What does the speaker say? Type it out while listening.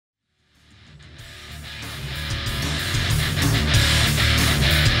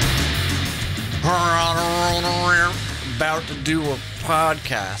about to do a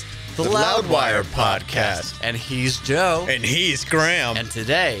podcast. The Loudwire podcast. And he's Joe. And he's Graham. And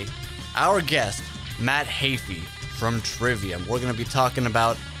today, our guest, Matt Heafy from Trivium. We're going to be talking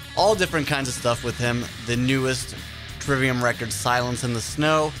about all different kinds of stuff with him. The newest Trivium record, Silence in the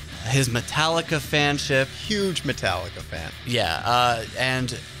Snow. His Metallica fanship. Huge Metallica fan. Yeah,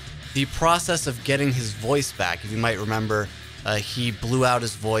 and the process of getting his voice back. If you might remember, he blew out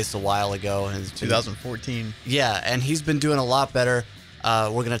his voice a while ago. And 2014. Yeah, and he's been doing a lot better. We're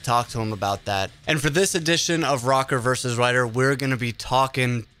going to talk to him about that. And for this edition of Rocker vs. Writer, we're going to be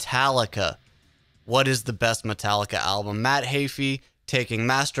talking Metallica. What is the best Metallica album? Matt Heafy taking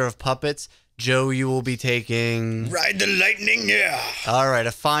Master of Puppets. Joe, you will be taking... Ride the Lightning, yeah. All right,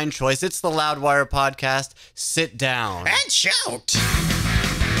 a fine choice. It's the Loudwire podcast. Sit down. And shout.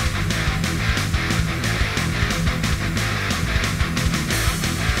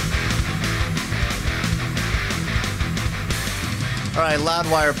 All right,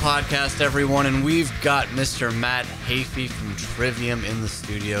 Loudwire podcast, everyone, and we've got Mr. Matt Heafy from Trivium in the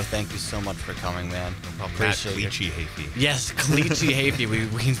studio. Thank you so much for coming, man. Appreciate Matt Heafy. Yes, Cleachy Heafy.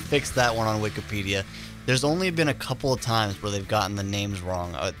 We fixed that one on Wikipedia. There's only been a couple of times where they've gotten the names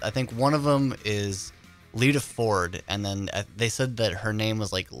wrong. I think one of them is Lita Ford, and then they said that her name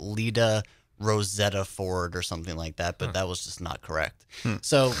was like Lita Rosetta Ford or something like that, but that was just not correct.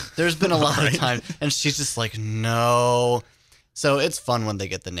 So there's been a lot of times, and she's just like, no. So it's fun when they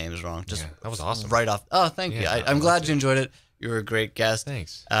get the names wrong. Just that was awesome. Right off. Oh, thank you. I'm glad you enjoyed it. You were a great guest.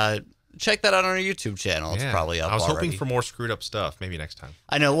 Thanks. Check that out on our YouTube channel. It's probably up I was already. hoping for more screwed up stuff. Maybe next time.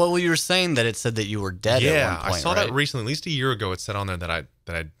 I know. Well, you were saying that it said that you were dead at one point, I saw right? that recently. At least a year ago, it said on there that I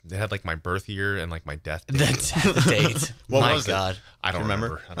had like my birth year and like my death date. The death date. What was God. it? I don't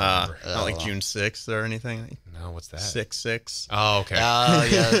remember. I don't remember. Not like June 6th or anything? No, what's that? 6/6. Oh, okay.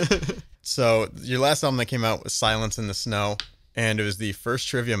 Yeah. So your last album that came out was Silence in the Snow, and it was the first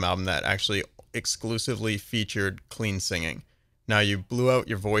Trivium album that actually exclusively featured clean singing. Now, you blew out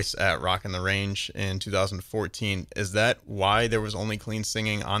your voice at Rock in the Range in 2014. Is that why there was only clean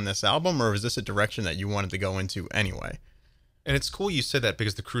singing on this album, or was this a direction that you wanted to go into anyway? And it's cool you said that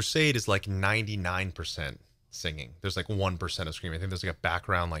because the Crusade is like 99% singing. There's like 1% of screaming. I think there's like a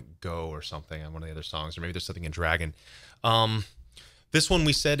background like Go or something on one of the other songs, or maybe there's something in Dragon. This one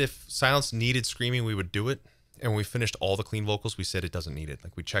we said if Silence needed screaming, we would do it. And when we finished all the clean vocals, we said it doesn't need it.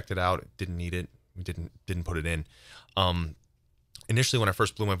 Like we checked it out, it didn't need it. We didn't put it in. Initially, when I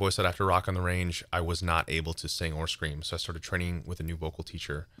first blew my voice out after Rock on the Range, I was not able to sing or scream. So I started training with a new vocal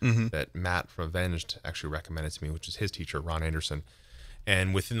teacher that Matt from Avenged actually recommended to me, which is his teacher, Ron Anderson.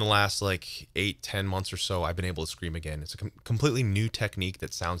 And within the last like 8-10 months or so, I've been able to scream again. It's a completely new technique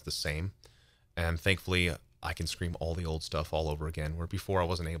that sounds the same. And thankfully, I can scream all the old stuff all over again, where before I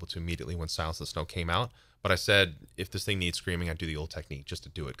wasn't able to immediately when Silence in the Snow came out. But I said, if this thing needs screaming, I'd do the old technique just to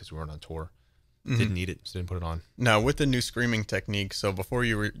do it because we weren't on tour. Didn't need it, so didn't put it on. Now, with the new screaming technique, so before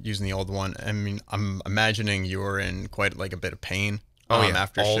you were using the old one, I mean, I'm imagining you were in quite like a bit of pain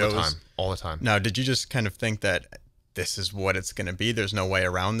after shows. All the time. Now, did you just kind of think that this is what it's going to be? There's no way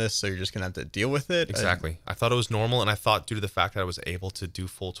around this, so you're just going to have to deal with it? Exactly. I thought it was normal, and I thought due to the fact that I was able to do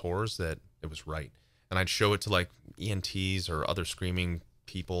full tours that it was right. And I'd show it to like ENTs or other screaming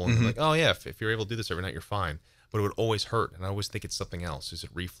people, and like, oh yeah, if you're able to do this every night, you're fine. But it would always hurt, and I always think it's something else. Is it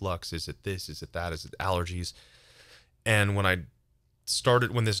reflux? Is it this? Is it that? Is it allergies? And when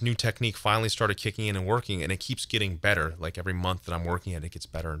this new technique finally started kicking in and working, and it keeps getting better, like every month that I'm working at it gets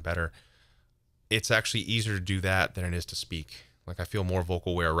better and better, it's actually easier to do that than it is to speak. Like I feel more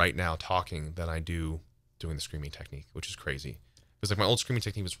vocal aware right now talking than I do doing the screaming technique, which is crazy. Because like my old screaming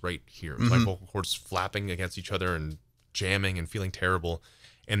technique was right here. It was my vocal cords flapping against each other and jamming and feeling terrible.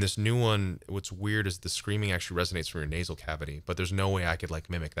 And this new one, what's weird is the screaming actually resonates from your nasal cavity, but there's no way I could like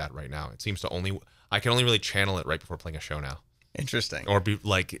mimic that right now. It seems to I can only really channel it right before playing a show now. Interesting. Or be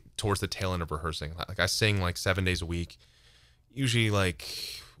like towards the tail end of rehearsing. Like I sing like 7 days a week, usually like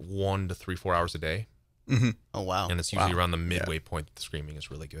 1 to 3-4 hours a day. Oh, wow. And it's usually around the midway point that the screaming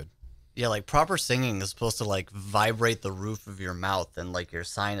is really good. Yeah, like proper singing is supposed to like vibrate the roof of your mouth and like your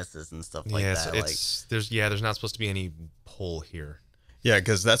sinuses and stuff like that. There's not supposed to be any pull here. Yeah,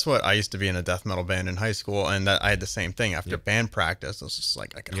 because that's what I used to be in a death metal band in high school, and I had the same thing. After band practice, I was just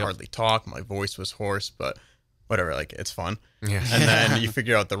like, I could hardly talk. My voice was hoarse, but whatever, like, it's fun. Yeah. And then you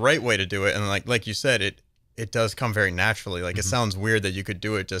figure out the right way to do it, and like you said, it does come very naturally. Like, it sounds weird that you could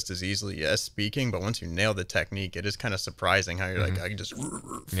do it just as easily as speaking, but once you nail the technique, it is kind of surprising how you're like, I can just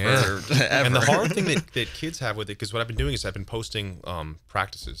forever. And the hard thing that kids have with it, because what I've been doing is I've been posting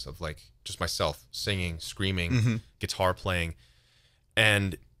practices of like just myself singing, screaming, guitar playing,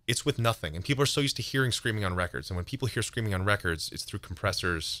 and it's with nothing. And people are so used to hearing screaming on records. And when people hear screaming on records, it's through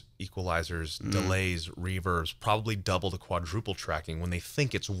compressors, equalizers, delays, reverbs, probably double to quadruple tracking when they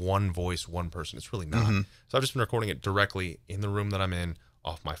think it's one voice, one person. It's really not. So I've just been recording it directly in the room that I'm in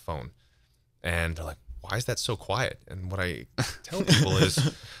off my phone. And they're like, why is that so quiet? And what I tell people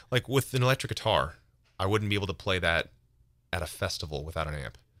is, like with an electric guitar, I wouldn't be able to play that at a festival without an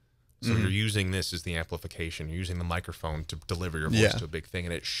amp. So you're using this as the amplification. You're using the microphone to deliver your voice to a big thing,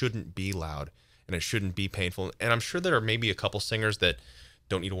 and it shouldn't be loud, and it shouldn't be painful. And I'm sure there are maybe a couple singers that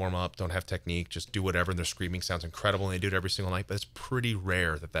don't need to warm up, don't have technique, just do whatever, and their screaming sounds incredible, and they do it every single night. But it's pretty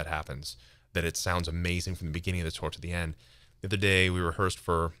rare that that happens, that it sounds amazing from the beginning of the tour to the end. The other day, we rehearsed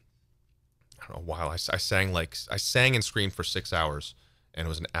for, I don't know, a while. I sang and screamed for 6 hours, and it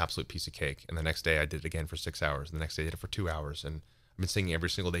was an absolute piece of cake. And the next day, I did it again for 6 hours, and the next day, I did it for 2 hours, and I've been singing every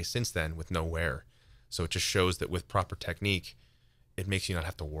single day since then with no wear. So it just shows that with proper technique, it makes you not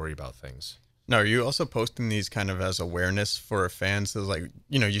have to worry about things. Now, are you also posting these kind of as awareness for fans? So like,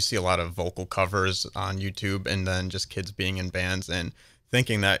 you know, you see a lot of vocal covers on YouTube and then just kids being in bands and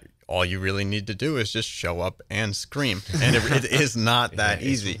thinking that all you really need to do is just show up and scream. And it is not that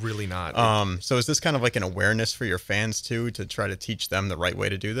easy. It's really not. So is this kind of like an awareness for your fans too, to try to teach them the right way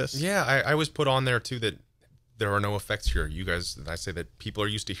to do this? Yeah, I was put on there too that there are no effects here. You guys, I say that people are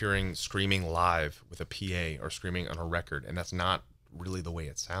used to hearing screaming live with a PA or screaming on a record, and that's not really the way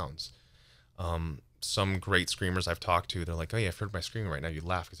it sounds. Some great screamers I've talked to, they're like, oh yeah, I've heard my screaming right now. You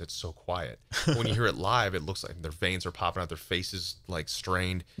laugh because it's so quiet. But when you hear it live, it looks like their veins are popping out, their faces like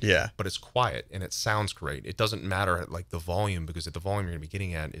strained. Yeah. But it's quiet and it sounds great. It doesn't matter like the volume, because the volume you're going to be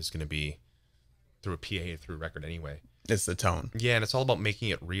getting at is going to be through a PA, through a record anyway. It's the tone. Yeah, and it's all about making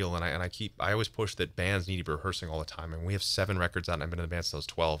it real. And I always push that bands need to be rehearsing all the time. And we have 7 records out, and I've been in the band since I was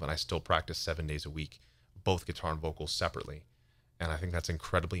 12, and I still practice 7 days a week, both guitar and vocals separately. And I think that's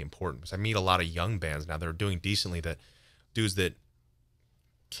incredibly important, because I meet a lot of young bands now that are doing decently, that dudes that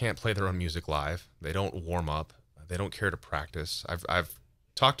can't play their own music live, they don't warm up, they don't care to practice. I've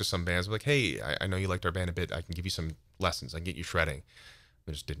talked to some bands like, hey, I know you liked our band a bit, I can give you some lessons, I can get you shredding.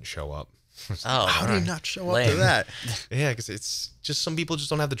 They just didn't show up. Oh, How do you not show up to that? Yeah, because it's just some people just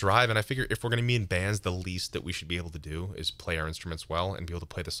don't have the drive. And I figure if we're going to be in bands, the least that we should be able to do is play our instruments well and be able to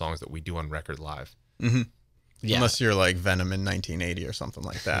play the songs that we do on record live. Yeah. Unless you're like Venom in 1980 or something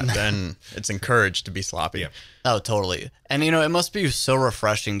like that, then it's encouraged to be sloppy. Yeah. Oh, totally. And, you know, it must be so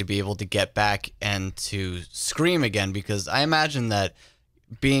refreshing to be able to get back and to scream again, because I imagine that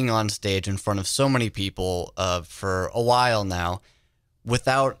being on stage in front of so many people for a while now,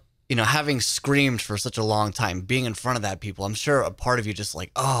 without, you know, having screamed for such a long time, being in front of that people, I'm sure a part of you just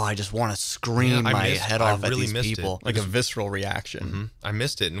like, oh, I just want to scream my head off at these people. Like a visceral reaction. I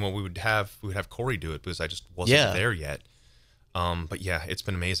missed it. And what we would have Corey do it, because I just wasn't there yet. But yeah, it's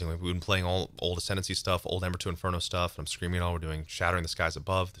been amazing. We've been playing all old Ascendancy stuff, old Ember to Inferno stuff. I'm screaming all. We're doing Shattering the Skies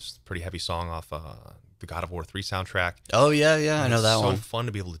Above. This is a pretty heavy song off the God of War 3 soundtrack. Oh, yeah, I know that one. It's so fun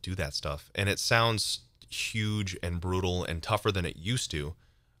to be able to do that stuff. And it sounds huge and brutal and tougher than it used to.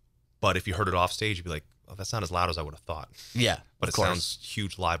 But if you heard it off stage, you'd be like, oh, that's not as loud as I would have thought. Yeah, but it sounds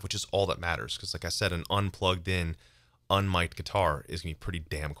huge live, which is all that matters. Because like I said, an unplugged in, unmiked guitar is going to be pretty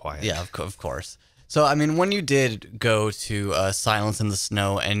damn quiet. Yeah, of course. So, I mean, when you did go to Silence in the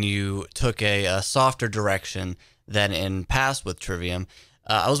Snow and you took a softer direction than in past with Trivium,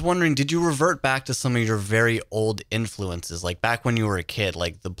 I was wondering, did you revert back to some of your very old influences, like back when you were a kid,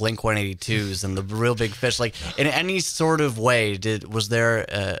 like the Blink-182s and the Real Big Fish? Like, in any sort of way, was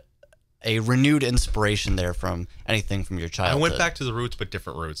there a renewed inspiration there from anything from your childhood? I went back to the roots, but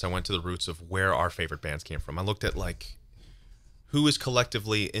different roots. I went to the roots of where our favorite bands came from. I looked at like who is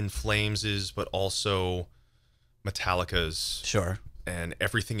collectively In Flames's, but also Metallica's, sure, and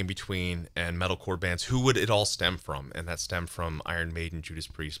everything in between, and metalcore bands. Who would it all stem from? And that stemmed from Iron Maiden, Judas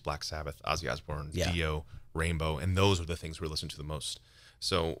Priest, Black Sabbath, Ozzy Osbourne, Dio, Rainbow, and those were the things we were listening to the most.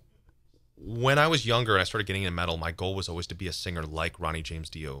 So when I was younger and I started getting into metal, my goal was always to be a singer like Ronnie James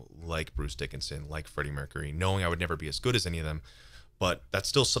Dio, like Bruce Dickinson, like Freddie Mercury, knowing I would never be as good as any of them. But that's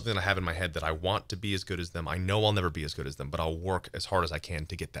still something that I have in my head, that I want to be as good as them. I know I'll never be as good as them, but I'll work as hard as I can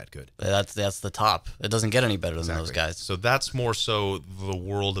to get that good. That's the top. It doesn't get any better than those guys. So that's more so the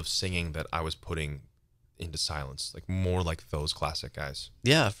world of singing that I was putting into Silence, like more like those classic guys.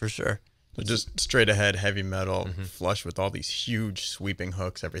 Yeah, for sure. So just straight ahead heavy metal, flush with all these huge sweeping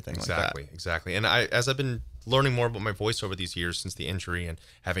hooks, everything like that. Exactly. And as I've been learning more about my voice over these years since the injury and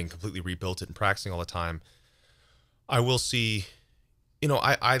having completely rebuilt it and practicing all the time, I will see, you know,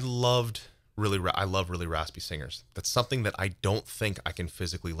 I loved I love really raspy singers. That's something that I don't think I can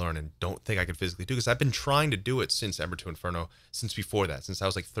physically learn and don't think I can physically do, because I've been trying to do it since Ember to Inferno, since before that, since I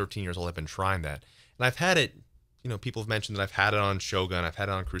was like 13 years old. I've been trying that, and I've had it. People have mentioned that I've had it on Shogun, I've had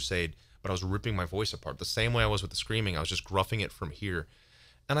it on Crusade, but I was ripping my voice apart the same way I was with the screaming. I was just gruffing it from here,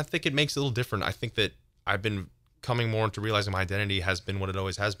 and I think it makes it a little different. I think that I've been coming more into realizing my identity has been what it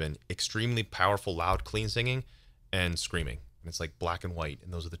always has been: extremely powerful, loud, clean singing, and screaming. And it's like black and white,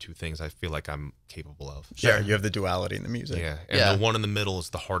 and those are the two things I feel like I'm capable of. Sure, you have the duality in the music. Yeah, and the one in the middle is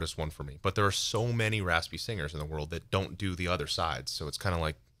the hardest one for me. But there are so many raspy singers in the world that don't do the other sides, so it's kind of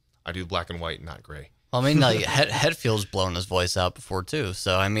like I do black and white, not gray. Well, I mean, like, Hetfield's blown his voice out before too,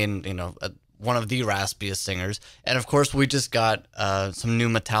 so I mean, one of the raspiest singers. And of course, we just got some new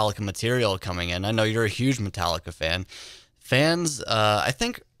Metallica material coming in. I know you're a huge Metallica fan. Fans, I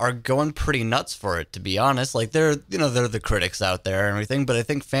think, are going pretty nuts for it, to be honest. Like, they're the critics out there and everything, but I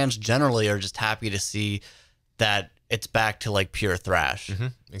think fans generally are just happy to see that it's back to like pure thrash. Mm-hmm.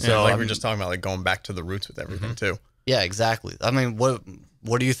 Exactly. So, Like we were just talking about, like going back to the roots with everything too. Yeah, exactly. I mean, what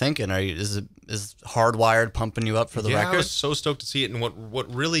are you thinking? Is Hardwired pumping you up for the record? I was so stoked to see it, and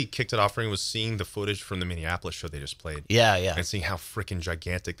what really kicked it off for me was seeing the footage from the Minneapolis show they just played. Yeah. And seeing how freaking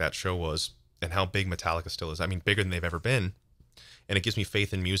gigantic that show was, and how big Metallica still is. I mean, bigger than they've ever been. And it gives me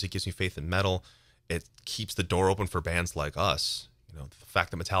faith in music, gives me faith in metal. It keeps the door open for bands like us. The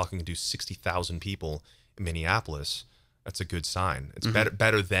fact that Metallica can do 60,000 people in Minneapolis, that's a good sign. It's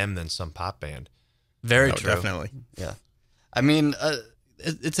better them than some pop band. Very true. Definitely. Yeah. I mean,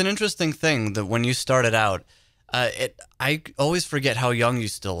 it's an interesting thing that when you started out, I always forget how young you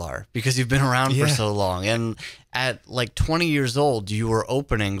still are because you've been around for so long. And at like 20 years old, you were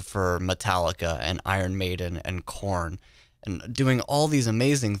opening for Metallica and Iron Maiden and Korn, and doing all these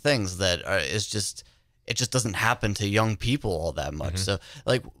amazing things that it just doesn't happen to young people all that much. So,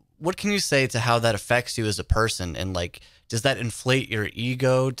 like, what can you say to how that affects you as a person? And like, does that inflate your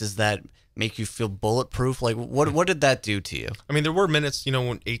ego? Does that make you feel bulletproof? Like, what did that do to you? I mean, there were minutes,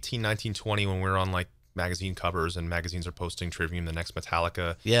 when 18, 19, 20, when we were on like magazine covers and magazines are posting Trivium, the next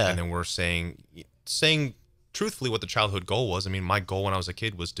Metallica. Yeah. And then we're saying truthfully what the childhood goal was. I mean, my goal when I was a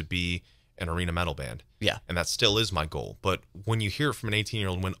kid was to be an arena metal band. Yeah. And that still is my goal. But when you hear it from an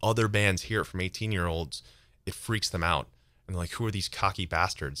 18-year-old, when other bands hear it from 18-year-olds, it freaks them out. And they're like, who are these cocky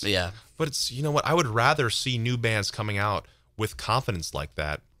bastards? Yeah. But it's, you know what? I would rather see new bands coming out with confidence like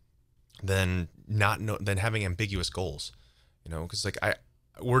that than than having ambiguous goals. Because like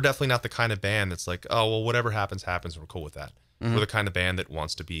we're definitely not the kind of band that's like, oh, well, whatever happens, happens. We're cool with that. We're the kind of band that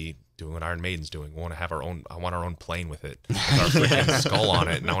wants to be doing what Iron Maiden's doing. We want to have our own. I want our own plane with it, with our freaking skull on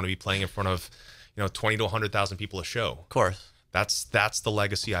it, and I want to be playing in front of, 20 to 100,000 people a show. Of course. That's the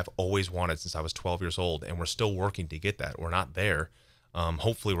legacy I've always wanted since I was 12 years old, and we're still working to get that. We're not there.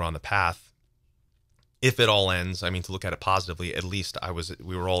 Hopefully, we're on the path. If it all ends, I mean, to look at it positively, at least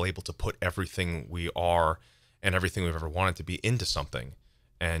we were all able to put everything we are and everything we've ever wanted to be into something,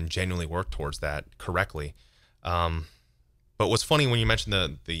 and genuinely work towards that correctly. But what's funny when you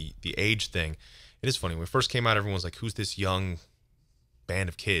mentioned the age thing, it is funny. When we first came out, everyone was like, who's this young band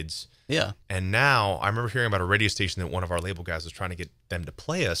of kids? Yeah. And now I remember hearing about a radio station that one of our label guys was trying to get them to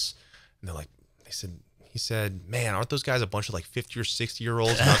play us. And they're like, he said, man, aren't those guys a bunch of like 50 or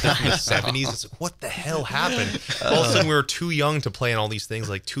 60-year-olds from the 70s? It's like, what the hell happened? All of a sudden we were too young to play on all these things,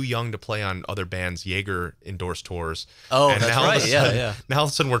 like too young to play on other bands, Jaeger endorsed tours. Oh, and that's now right. Sudden, Yeah. Now all of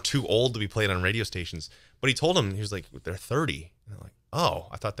a sudden we're too old to be played on radio stations. But he told him, he was like, they're 30. And they're like, oh,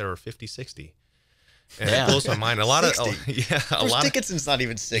 I thought they were 50, 60. And it blows my mind. A lot of Bruce Dickinson's not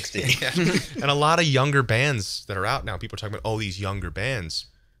even 60. And a lot of younger bands that are out now. People are talking about, these younger bands.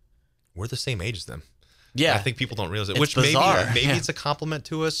 We're the same age as them. Yeah. I think people don't realize it. It's Which bizarre. maybe it's a compliment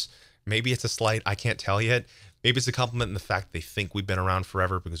to us. Maybe it's a slight. I can't tell yet. Maybe it's a compliment in the fact they think we've been around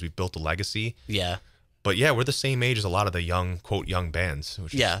forever because we've built a legacy. Yeah. But yeah, we're the same age as a lot of the young, quote, young bands,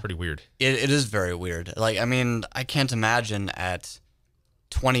 which is pretty weird. It is very weird. Like, I mean, I can't imagine at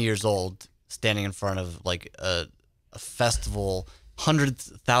 20 years old standing in front of like a festival,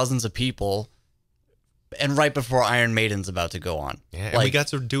 hundreds, thousands of people, and right before Iron Maiden's about to go on. Yeah, and we got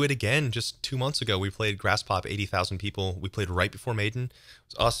to do it again just 2 months ago. We played Grass Pop, 80,000 people. We played right before Maiden.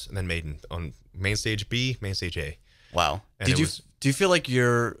 It was us and then Maiden on main stage B, main stage A. Wow. And Do you feel like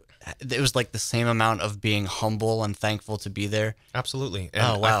it was like the same amount of being humble and thankful to be there? Absolutely.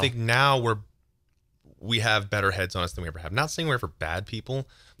 And I think now we have better heads on us than we ever have. Not saying we're ever bad people.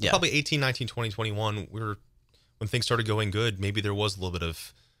 But probably 18, 19, 20, 21, when things started going good, maybe there was a little bit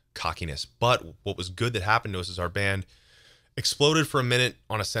of cockiness. But what was good that happened to us is our band, exploded for a minute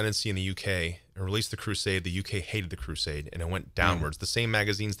on ascendancy in the UK and released the Crusade. The UK hated the Crusade, and it went downwards. The same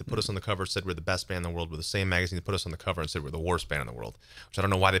magazines that put us on the cover said we're the best band in the world were the same magazines that put us on the cover and said we're the worst band in the world, which I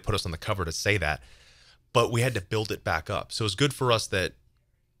don't know why they put us on the cover to say that, but we had to build it back up. So it's good for us that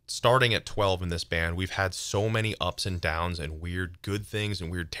starting at 12 in this band, we've had so many ups and downs and weird good things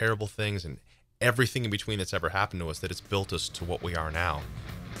and weird terrible things and everything in between that's ever happened to us, that it's built us to what we are now.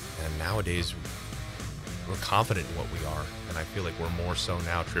 And nowadays, we're confident in what we are, and I feel like we're more so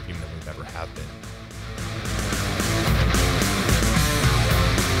now Trivium than we've ever have been.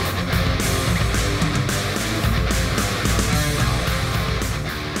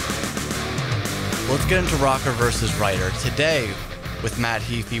 Let's get into rocker versus writer. Today, with Matt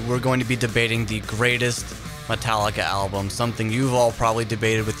Heafy, we're going to be debating the greatest Metallica album, something you've all probably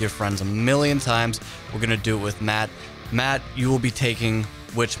debated with your friends a million times. We're going to do it with Matt. Matt, you will be taking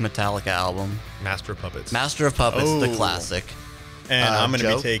which Metallica album? Master of Puppets. Master of Puppets, the classic. And I'm going to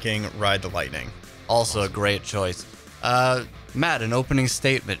Joe? be taking Ride the Lightning. Also a great choice. Matt, an opening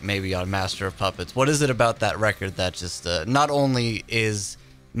statement maybe on Master of Puppets. What is it about that record that just not only is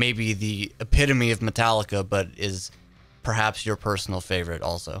maybe the epitome of Metallica, but is perhaps your personal favorite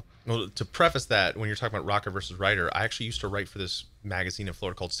also? Well, to preface that, when you're talking about rocker versus writer, I actually used to write for this magazine in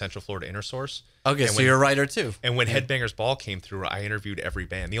Florida called Central Florida Inner Source. Okay, and so you're a writer too. And when Headbangers Ball came through, I interviewed every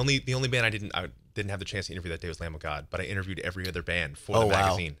band. The only band I didn't have the chance to interview that day was Lamb of God, but I interviewed every other band for the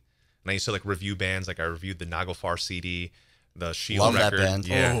magazine. And I used to like review bands, like I reviewed the Naglfar CD, the Shield Love record. that band.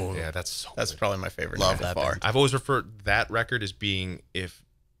 Yeah, Oh. yeah, that's That's good. probably my favorite. Love so that far. band. I've always referred that record as being, if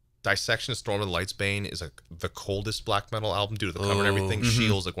Dissection of Storm of the Light's Bane is the coldest black metal album due to the cover and everything,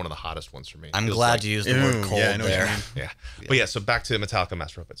 Shield's like one of the hottest ones for me. I'm Feels glad like- you used the word cold yeah, I know what you there. mean. Yeah. But yeah, so back to Metallica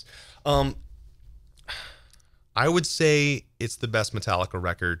Master of Puppets. I would say it's the best Metallica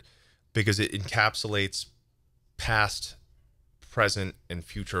record because it encapsulates past, present, and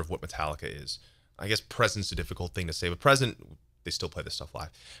future of what Metallica is. I guess present's a difficult thing to say, but present, they still play this stuff live.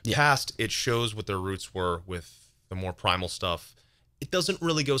 Yeah. Past, it shows what their roots were with the more primal stuff. It doesn't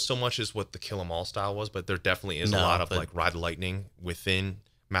really go so much as what the Kill 'Em All style was, but there definitely is a lot of like Ride the Lightning within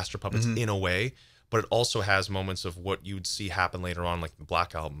Master of Puppets in a way. But it also has moments of what you'd see happen later on, like the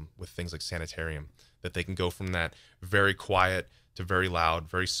Black Album with things like Sanitarium, that they can go from that very quiet to very loud,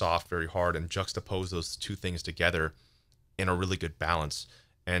 very soft, very hard, and juxtapose those two things together in a really good balance.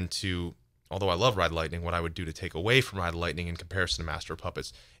 And to, although I love Ride the Lightning, what I would do to take away from Ride the Lightning in comparison to Master of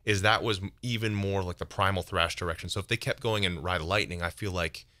Puppets is that was even more like the primal thrash direction. So if they kept going in Ride the Lightning, I feel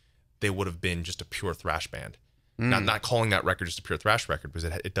like they would have been just a pure thrash band. Not calling that record just a pure thrash record, because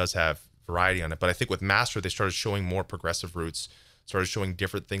it does have variety on it. But I think with Master, they started showing more progressive roots, started showing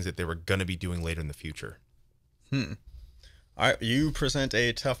different things that they were going to be doing later in the future. All right, you present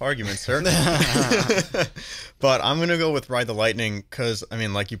a tough argument, sir. But I'm gonna go with Ride the Lightning because, I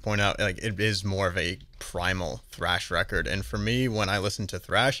mean, like you point out, like it is more of a primal thrash record, and for me, when I listen to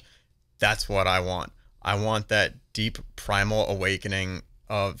thrash, that's what I want. I want that deep primal awakening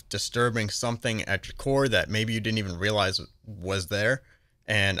of disturbing something at your core that maybe you didn't even realize was there.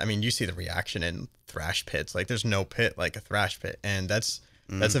 And I mean, you see the reaction in thrash pits. Like, there's no pit like a thrash pit, and that's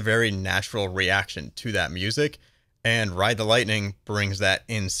a very natural reaction to that music. And Ride the Lightning brings that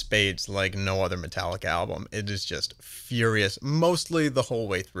in spades like no other Metallica album. It is just furious, mostly the whole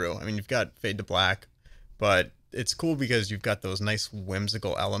way through. I mean, you've got Fade to Black, but it's cool because you've got those nice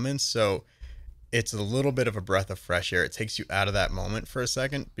whimsical elements. So it's a little bit of a breath of fresh air. It takes you out of that moment for a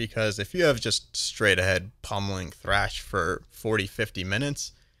second, because if you have just straight ahead pummeling thrash for 40, 50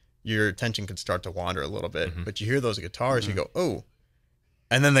 minutes, your attention could start to wander a little bit. But you hear those guitars, you go, oh.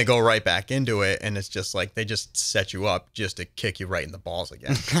 And then they go right back into it, and it's just like they just set you up just to kick you right in the balls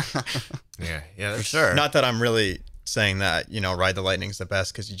again. Yeah, For sure. Not that I'm really saying that, Ride the Lightning's the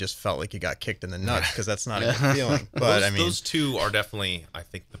best because you just felt like you got kicked in the nuts, because that's not a good feeling. But those two are definitely, I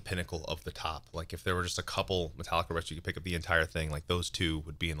think, the pinnacle of the top. Like, if there were just a couple Metallica records you could pick up the entire thing, like those two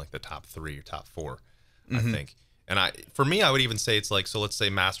would be in like the top 3 or top 4, I think. And for me, I would even say it's like, so let's say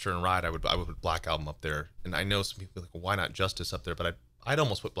Master and Ride, I would put Black Album up there. And I know some people are like, well, why not Justice up there? But I'd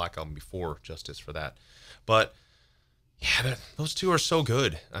almost put Black Album before Justice for that. But yeah, those two are so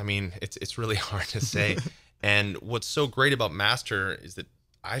good. I mean, it's really hard to say. And what's so great about Master is that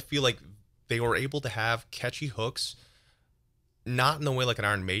I feel like they were able to have catchy hooks, not in the way like an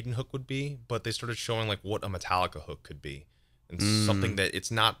Iron Maiden hook would be, but they started showing like what a Metallica hook could be. And something that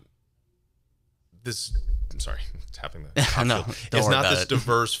it's not this, I'm sorry, it's happening. No, It's not this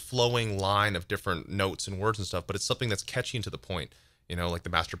diverse flowing line of different notes and words and stuff, but it's something that's catchy and to the point, like the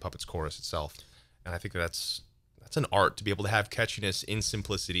Master Puppets chorus itself. And I think that's that's an art to be able to have catchiness in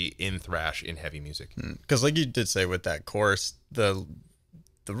simplicity, in thrash, in heavy music. Because like you did say with that chorus, the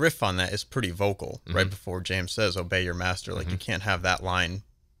riff on that is pretty vocal right before James says, "Obey your master." Like you can't have that line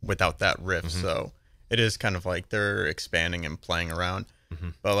without that riff. So it is kind of like they're expanding and playing around.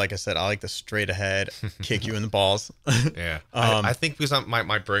 But like I said, I like the straight ahead, kick you in the balls. Yeah. I think because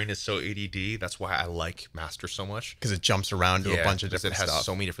my brain is so ADD, that's why I like Master so much. Because it jumps around to a bunch of different stuff. It has stuff.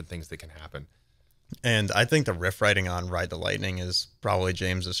 so many different things that can happen. And I think the riff writing on Ride the Lightning is probably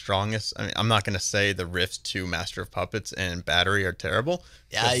James's strongest. I mean, I'm not going to say the riffs to Master of Puppets and Battery are terrible.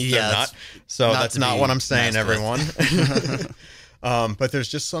 Yeah, they're not. So that's not what I'm saying, everyone. But there's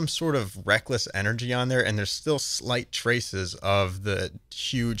just some sort of reckless energy on there, and there's still slight traces of the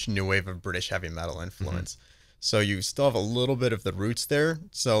huge new wave of British heavy metal influence. So you still have a little bit of the roots there.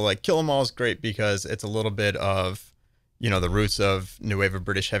 So like Kill 'Em All is great because it's a little bit of, the roots of new wave of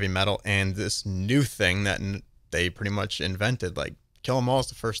British heavy metal and this new thing that they pretty much invented. Like Kill 'Em All is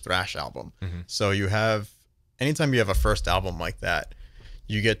the first thrash album. So anytime you have a first album like that,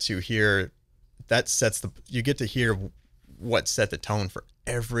 you get to hear what set the tone for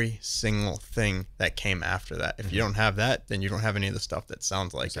every single thing that came after that. If you don't have that, then you don't have any of the stuff that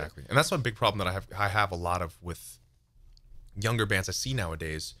sounds like it. And that's one big problem that I have a lot of with younger bands I see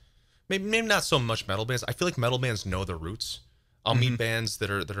nowadays. Maybe not so much metal bands. I feel like metal bands know their roots. I'll meet bands that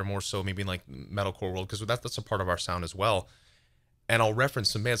are more so maybe in like metalcore world, because that's a part of our sound as well. And I'll reference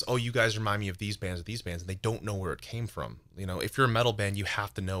some bands. Oh, you guys remind me of these bands, and they don't know where it came from. If you're a metal band, you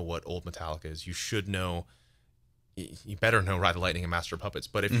have to know what old Metallica is. You should know. You better know Ride the Lightning and Master of Puppets.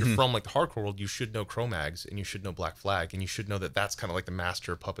 But if you're from like the hardcore world, you should know Cro-Mags, and you should know Black Flag, and you should know that that's kind of like the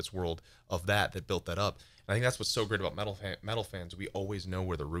Master of Puppets world of that built that up. And I think that's what's so great about metal fans. We always know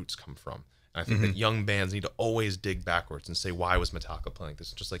where the roots come from. And I think that young bands need to always dig backwards and say, why was Metallica playing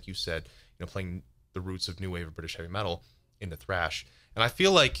this? Just like you said, playing the roots of new wave of British heavy metal into thrash. And I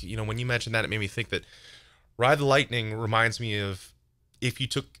feel like, when you mentioned that, it made me think that Ride the Lightning reminds me of if you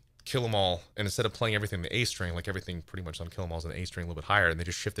took Kill 'Em All, and instead of playing everything the A string, like everything pretty much on Kill 'Em All is an A string a little bit higher, and they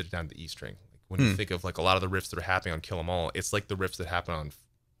just shifted it down to the E string. Like when you think of like a lot of the riffs that are happening on Kill 'Em All, it's like the riffs that happen on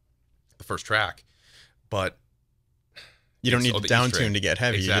the first track, but you don't need to down tune to get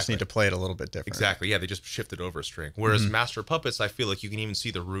heavy. Exactly. You just need to play it a little bit different. Exactly. Yeah, they just shifted over a string. Whereas Master of Puppets, I feel like you can even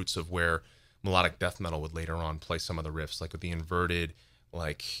see the roots of where melodic death metal would later on play some of the riffs, like with the inverted,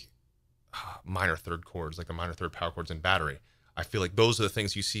 like minor third chords, like the minor third power chords in Battery. I feel like those are the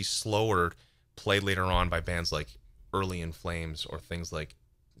things you see slower played later on by bands like Early in Flames, or things like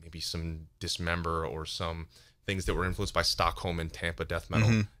maybe some Dismember, or some things that were influenced by Stockholm and Tampa death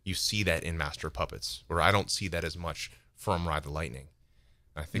metal. You see that in Master of Puppets, where I don't see that as much from Ride the Lightning.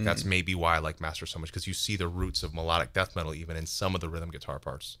 I think that's maybe why I like Master so much, because you see the roots of melodic death metal even in some of the rhythm guitar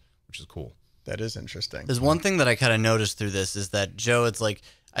parts, which is cool. That is interesting. There's one thing that I kind of noticed through this is that, Joe, it's like,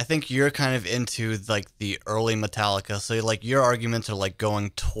 I think you're kind of into like the early Metallica. So like your arguments are like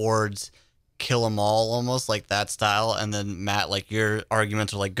going towards Kill 'Em All, almost like that style. And then Matt, like your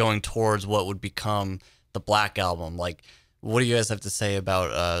arguments are like going towards what would become the Black Album. Like, what do you guys have to say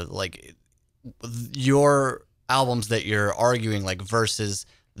about like your albums that you're arguing like versus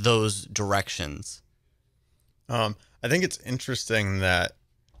those directions? I think it's interesting that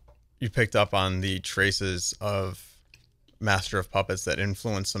you picked up on the traces of Master of Puppets that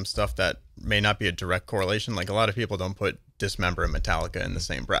influence some stuff that may not be a direct correlation. Like a lot of people don't put Dismember and Metallica in the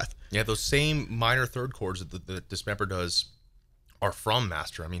same breath. Yeah, those same minor third chords that the Dismember does are from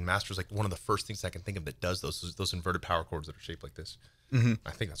Master. I mean, Master's like one of the first things I can think of that does those inverted power chords that are shaped like this.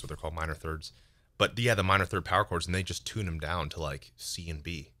 I think that's what they're called, minor thirds. But yeah, the minor third power chords, and they just tune them down to like C and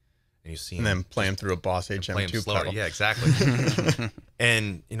B. And you see and then play them through a Boss HM2 pedal. Yeah, exactly.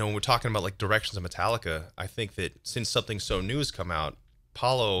 And, when we're talking about like directions of Metallica, I think that since something so new has come out,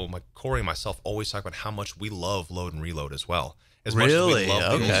 Paulo, Corey, and myself always talk about how much we love Load and Reload as well. As much as we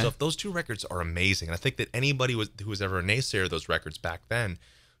love the old stuff, those two records are amazing. And I think that anybody who was ever a naysayer of those records back then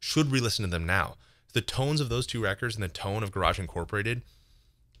should re-listen to them now. The tones of those two records and the tone of Garage Incorporated,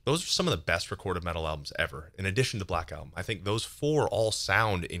 those are some of the best recorded metal albums ever, in addition to Black Album. I think those four all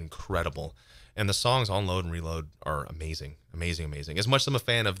sound incredible. And the songs on Load and Reload are amazing, amazing, amazing. As much as I'm a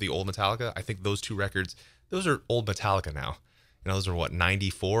fan of the old Metallica, I think those two records, those are old Metallica now. Those are what,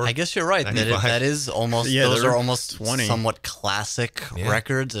 94? I guess you're right. That is almost, those are almost 20. Somewhat classic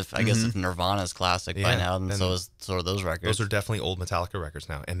records. I guess if Nirvana's classic by now, then so is sort of those records. Those are definitely old Metallica records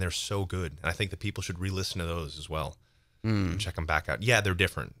now, and they're so good. And I think that people should re-listen to those as well. Check them back out. Yeah, they're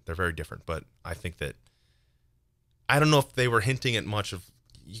different. They're very different. But I think that, I don't know if they were hinting at much of,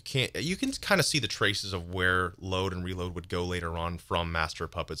 you can kind of see the traces of where Load and Reload would go later on from Master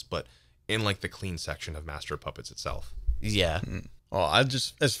of Puppets, but in like the clean section of Master of Puppets itself. Yeah. Well,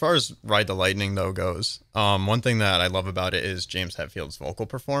 as far as Ride the Lightning though goes, one thing that I love about it is James Hetfield's vocal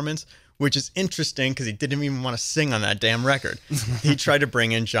performance, which is interesting because he didn't even want to sing on that damn record. He tried to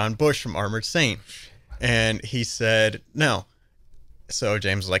bring in John Bush from Armored Saint, and he said no. So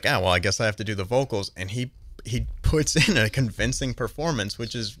James was like, well, I guess I have to do the vocals, and he puts in a convincing performance,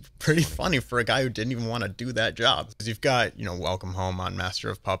 which is pretty funny for a guy who didn't even want to do that job. Because you've got, Welcome Home on Master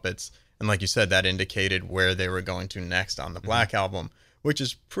of Puppets, and like you said, that indicated where they were going to next on the Black Album, which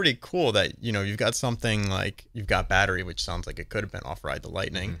is pretty cool that, you've got something like, you've got Battery, which sounds like it could have been off Ride the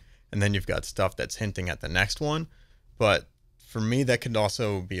Lightning, and then you've got stuff that's hinting at the next one. But for me, that could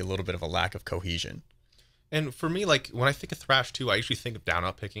also be a little bit of a lack of cohesion. And for me, like, when I think of thrash too, I usually think of down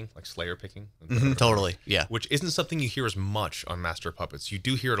up picking, like Slayer picking. Totally, yeah. Which isn't something you hear as much on Master of Puppets. You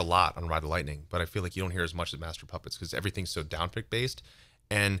do hear it a lot on Ride the Lightning, but I feel like you don't hear as much as Master of Puppets because everything's so down pick based.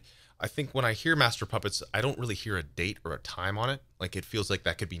 And I think when I hear Master of Puppets, I don't really hear a date or a time on it. Like, it feels like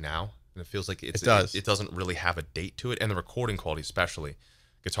that could be now. And it feels like it doesn't really have a date to it. And the recording quality especially.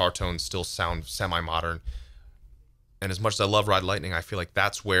 Guitar tones still sound semi-modern. And as much as I love Ride Lightning, I feel like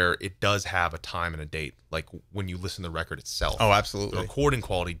that's where it does have a time and a date. Like when you listen to the record itself. Oh, absolutely. The recording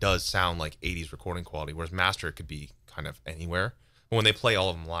quality does sound like 80s recording quality, whereas Master, it could be kind of anywhere. But when they play all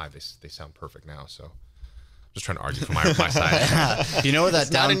of them live, they sound perfect now. So I'm just trying to argue from my side. You know where that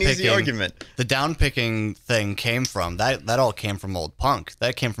it's not an easy argument. The down picking thing came from? That all came from old punk.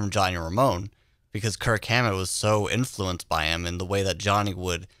 That came from Johnny Ramone, because Kirk Hammett was so influenced by him in the way that Johnny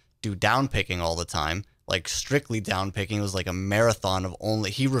would do down picking all the time. Like strictly down picking. It was like a marathon of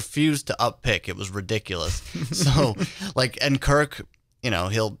he refused to up pick. It was ridiculous. So and Kirk,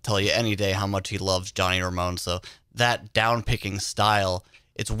 he'll tell you any day how much he loves Johnny Ramone. So that down picking style,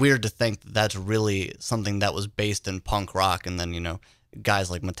 it's weird to think that that's really something that was based in punk rock. And then, guys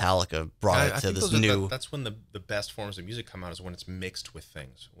like Metallica brought it to this new. That's when the best forms of music come out, is when it's mixed with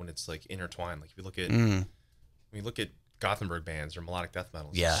things, when it's like intertwined. Like if you look at Gothenburg bands or melodic death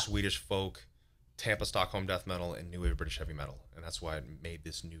metal, Swedish folk, Tampa Stockholm death metal, and new wave British heavy metal, and that's why it made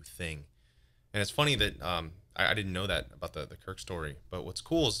this new thing. And it's funny that I didn't know that about the Kirk story, but what's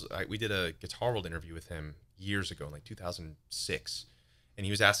cool is we did a Guitar World interview with him years ago, in like 2006, and he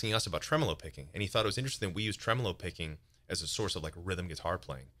was asking us about tremolo picking, and he thought it was interesting that we use tremolo picking as a source of like rhythm guitar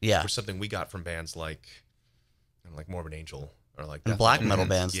playing, which is something we got from bands like Morbid Angel or like and black metal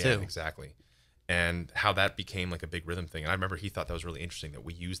bands too. Exactly. And how that became like a big rhythm thing. And I remember he thought that was really interesting that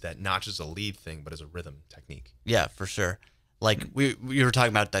we used that not just as a lead thing, but as a rhythm technique. Yeah, for sure. Like we were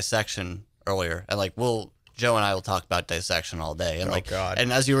talking about dissection earlier, and like Joe and I will talk about dissection all day. And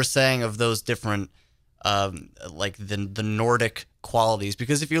and as you were saying of those different like the Nordic qualities,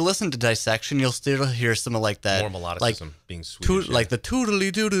 because if you listen to dissection, you'll still hear some of like that more melodicism, like being Swedish, like the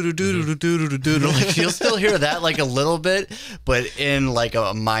toodly doodle doodle doodle doodle. Like you'll still hear that like a little bit, but in like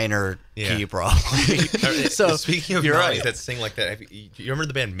a minor key, probably. So speaking of right that sing like that, you remember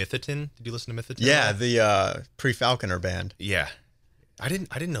the band Mythotin? Did you listen to Mythotin? Yeah, the pre-Falconer band. Yeah, I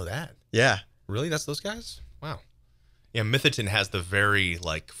didn't know that. Yeah, really, that's those guys. Wow. Yeah, Mythotin has the very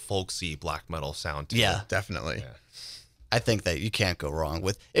like folksy black metal sound to it. Definitely. Yeah. I think that you can't go wrong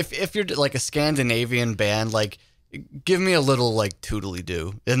with if you're like a Scandinavian band, like give me a little like toodly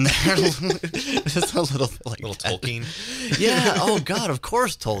doo in there, just a little like little Tolkien. Yeah. Oh God, of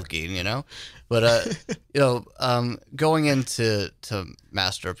course Tolkien. But going into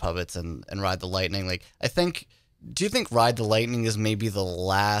Master of Puppets and Ride the Lightning, like do you think Ride the Lightning is maybe the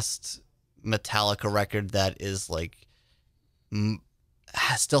last Metallica record that is like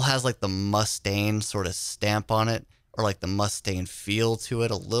still has like the Mustaine sort of stamp on it? Or like the Mustaine feel to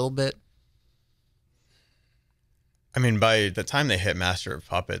it a little bit? I mean, by the time they hit Master of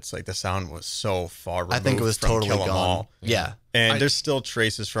Puppets, like the sound was so far removed. I think it was from totally Kill 'Em gone. All. Yeah. And there's still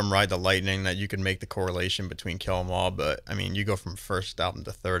traces from Ride the Lightning that you can make the correlation between Kill 'Em All, but I mean, you go from first album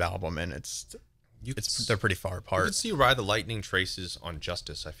to third album and they're pretty far apart. You can see Ride the Lightning traces on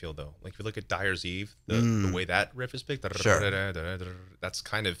Justice, I feel, though. Like if you look at Dyer's Eve, the way that riff is picked, that's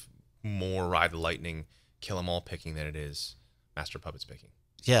kind of more Ride the Lightning, Kill 'Em All picking than it is Master of Puppets picking.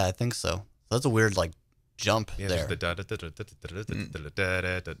 Yeah, I think so. That's a weird like jump there.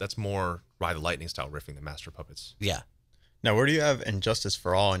 That's more Ride the Lightning style riffing than Master of Puppets. Yeah. Now, where do you have Injustice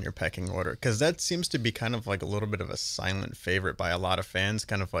for All in your pecking order? Because that seems to be kind of like a little bit of a silent favorite by a lot of fans,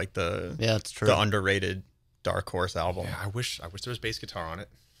 kind of like it's true. The underrated Dark Horse album. Yeah, I wish there was bass guitar on it.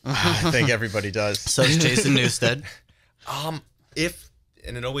 I think everybody does. So is Jason Newsted.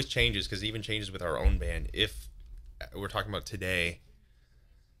 And it always changes, because it even changes with our own band. If we're talking about today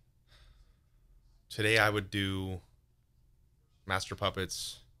I would do Master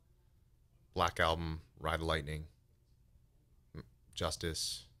Puppets, Black Album, Ride of Lightning,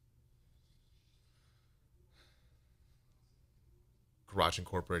 Justice, Garage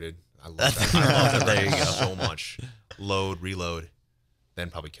Incorporated. I love that. I love that There you record go. so much. Load, Reload, then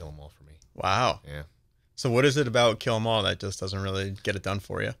probably Kill 'Em All for me. Wow. Yeah. So what is it about Kill 'Em All that just doesn't really get it done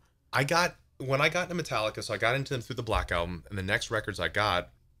for you? When I got into Metallica, so I got into them through the Black Album, and the next records I got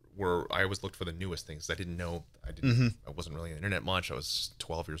I always looked for the newest things. I didn't know, I wasn't really on the internet much. I was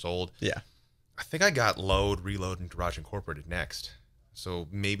 12 years old. Yeah. I think I got Load, Reload, and Garage Incorporated next. So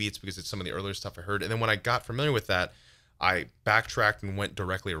maybe it's because it's some of the earlier stuff I heard. And then when I got familiar with that, I backtracked and went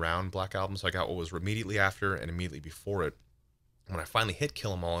directly around Black Album. So I got what was immediately after and immediately before it. When I finally hit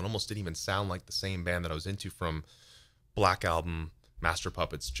Kill 'Em All, it almost didn't even sound like the same band that I was into from Black Album, Master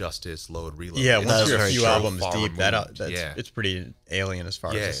Puppets, Justice, Load, Reload. Yeah, It's once you're a very few true. albums far deep, removed. it's pretty alien as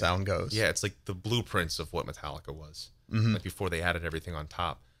far as the sound goes. Yeah, it's like the blueprints of what Metallica was. Mm-hmm. Like before they added everything on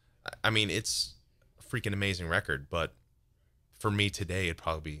top. I mean, it's a freaking amazing record, but for me today, it'd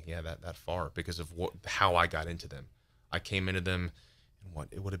probably be that far because of how I got into them. I came into them, and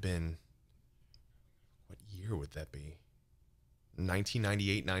it would have been, what year would that be?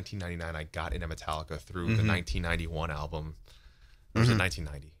 1998, 1999. I got into Metallica through the 1991 album. Or was it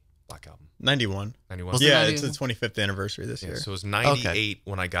 1990? Black Album. 91. 91. Was it Yeah, 90? it's the 25th anniversary this Yeah, year. so it was 98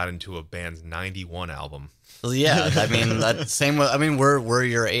 when I got into a band's 91 album. Well, yeah, I mean that same. I mean we're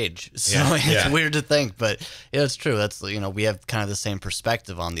your age, so it's Yeah. weird to think, but yeah, it's true. That's we have kind of the same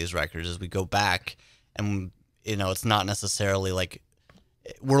perspective on these records as we go back, and it's not necessarily like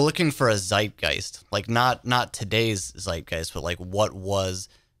we're looking for a zeitgeist, like not today's zeitgeist, but like what was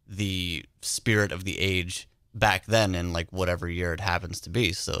the spirit of the age back then, in like whatever year it happens to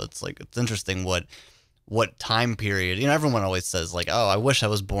be. So it's like it's interesting what time period. Everyone always says like, oh, I wish I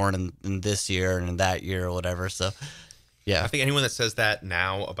was born in this year and in that year or whatever. So yeah, I think anyone that says that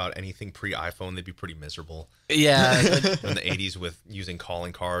now about anything pre-iPhone, they'd be pretty miserable. yeah. In the 80s with using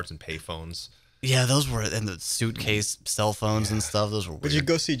calling cards and payphones. Yeah, those were in the suitcase cell phones and stuff. Those were weird. Would you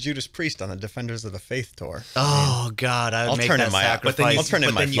go see Judas Priest on the Defenders of the Faith tour? Oh God, I would I'll make turn that in my app, but sacrifice. I'll turn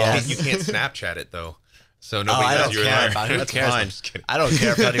in my you phone. can't Snapchat it though. So Oh, nobody I knows don't you're care. there. Who That's cares? fine. I'm just kidding. I don't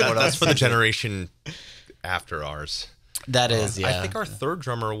care if anyone else. That's for the thinks it. generation after ours. That is, yeah. I think our third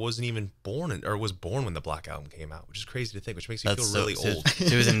drummer wasn't even was born when the Black Album came out, which is crazy to think, which makes me feel really old.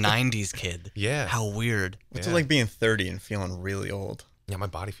 He was a '90s kid. Yeah. How weird. What's it like being 30 and feeling really old? Yeah, my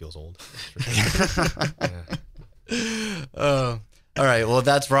body feels old. All right, well,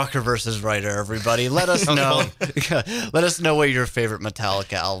 that's Rocker versus Writer, everybody. Let us know. Let us know what your favorite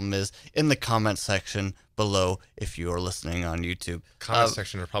Metallica album is in the comment section below if you are listening on YouTube. Comment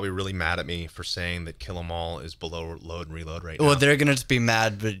section are probably really mad at me for saying that Kill 'Em All is below Load and Reload right now. Well, they're gonna just be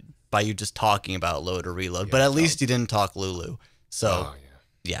mad by you just talking about Load or Reload, but at least you didn't talk Lulu. So Oh,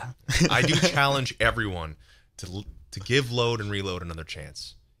 yeah. I do challenge everyone to give Load and Reload another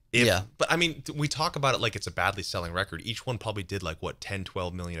chance. Yeah. But I mean, we talk about it like it's a badly selling record. Each one probably did like what, 10,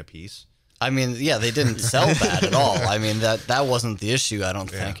 12 million a piece. I mean, yeah, they didn't sell bad at all. I mean, that wasn't the issue, I don't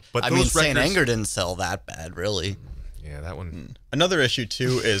think. But I mean, those Saint records- Anger didn't sell that bad, really. Yeah, that one. Another issue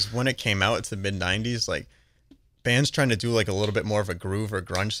too is when it came out, it's the mid 90s, like bands trying to do like a little bit more of a groove or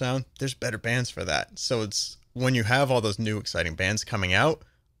grunge sound, there's better bands for that. So it's when you have all those new exciting bands coming out,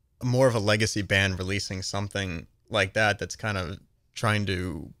 more of a legacy band releasing something like that's kind of trying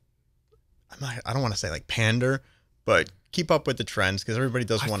to, I don't want to say like pander, but keep up with the trends because everybody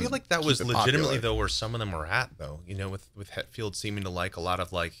does want to. I feel like that was keep it legitimately popular. though where some of them were at though. With Hetfield seeming to like a lot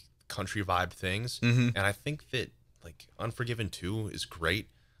of like country vibe things, and I think that like Unforgiven 2 is great.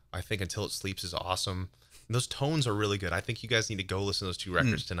 I think Until It Sleeps is awesome. And those tones are really good. I think you guys need to go listen to those two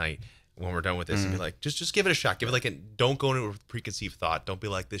records tonight when we're done with this and be like, just give it a shot. Give it like don't go into a preconceived thought. Don't be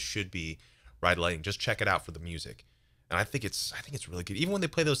like this should be Ride Lightning. Just check it out for the music. And I think it's really good. Even when they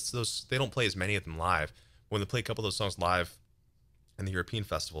play those they don't play as many of them live. When they play a couple of those songs live in the European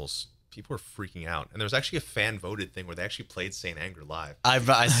festivals, people are freaking out. And there was actually a fan voted thing where they actually played Saint Anger live.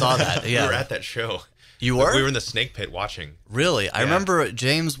 I saw that. Yeah, We were at that show. You were? We were in the Snake Pit watching. Really? I remember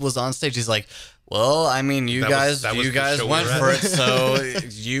James was on stage. He's like, "Well, I mean, you That guys was the show we went were for at."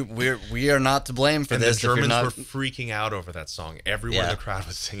 it, so we are not to blame for And this." the Germans if you're not... were freaking out over that song. Everyone in the crowd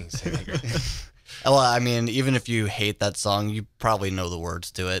was singing Saint Anger. Well, I mean, even if you hate that song, you probably know the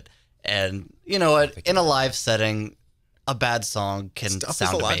words to it. And you know what? In a live setting, a bad song can Stuff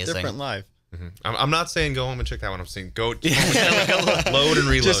sound is a lot amazing. different live. I'm not saying go home and check that one. I'm saying go load and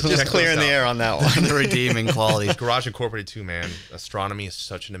reload. Just Check clearing those the out. air on that one. The redeeming qualities. Garage Incorporated 2, man. Astronomy is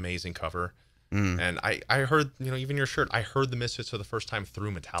such an amazing cover. And I heard, even your shirt, I heard the Misfits for the first time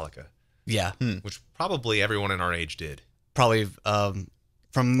through Metallica, Yeah, which probably everyone in our age did. probably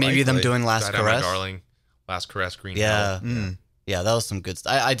from maybe them Likely. doing Last Died on My Caress. Darling, Last Caress, Green Yeah. Hell. Yeah, that was some good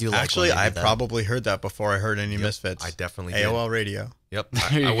stuff. I do like Actually, when they I do that. probably heard that before I heard any Misfits. I definitely did. AOL Radio. Yep. There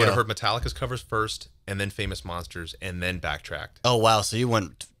I you would have go. heard Metallica's covers first, and then Famous Monsters, and then backtracked. Oh wow, so you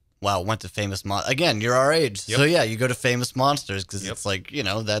went to Famous Again, you're our age. Yep. So yeah, you go to Famous Monsters because Yep. it's like,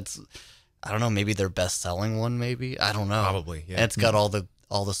 that's I don't know, maybe their best-selling one maybe. I don't know. Probably, yeah. And it's got all the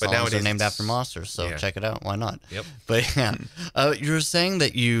songs are nowadays named it's- after monsters, so yeah. check it out. Why not? Yep. But yeah, you were saying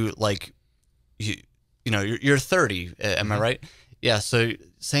that you're 30. Am I right? Yeah. So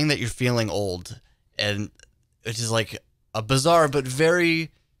saying that you're feeling old, and which is like a bizarre but very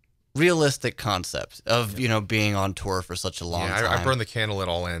realistic concept of being on tour for such a long time. I burn the candle at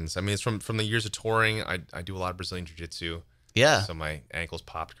all ends. I mean, it's from the years of touring. I do a lot of Brazilian Jiu-Jitsu. Yeah. So my ankle's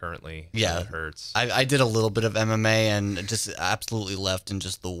popped currently. Yeah. It hurts. I did a little bit of MMA and just absolutely left in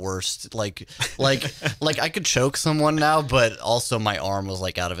just the worst. Like I could choke someone now, but also my arm was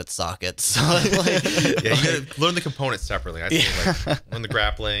like out of its socket. So like, Yeah, you gotta learn the components separately. I think like learn the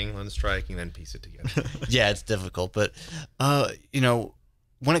grappling, learn the striking, then piece it together. yeah, it's difficult. But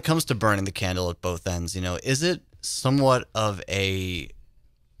when it comes to burning the candle at both ends, is it somewhat of a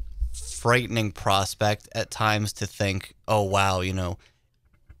frightening prospect at times to think, oh wow,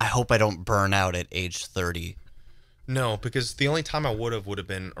 I hope I don't burn out at age 30? No, because the only time I would have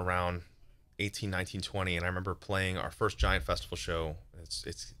been around 18, 19, 20, and I remember playing our first giant festival show.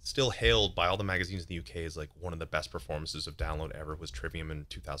 It's still hailed by all the magazines in the UK as like one of the best performances of Download ever. Was Trivium in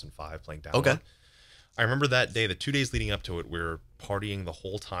 2005 playing Download. Okay. I remember that day, the 2 days leading up to it, we were partying the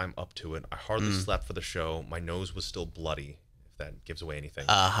whole time up to it. I hardly slept for the show. My nose was still bloody, if that gives away anything.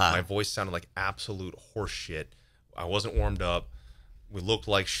 Uh-huh. My voice sounded like absolute horse shit. I wasn't warmed up. We looked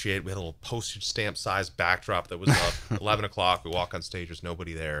like shit. We had a little postage stamp size backdrop that was up. 11 o'clock, we walk on stage, there's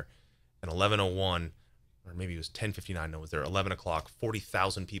nobody there. And 11:01, or maybe it was 10:59, no one was there. 11 o'clock,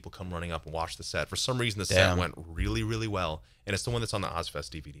 40,000 people come running up and watch the set. For some reason, the set went really, really well. And it's the one that's on the Ozfest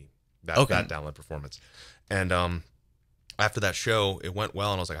DVD. That Download performance. And after that show, it went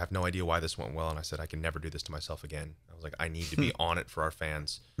well, and I was like, I have no idea why this went well. And I said, I can never do this to myself again. I was like, I need to be on it for our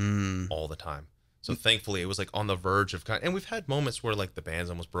fans all the time. So thankfully, it was like on the verge of and we've had moments where like the band's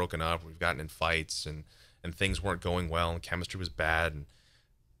almost broken up. We've gotten in fights and things weren't going well, and chemistry was bad. And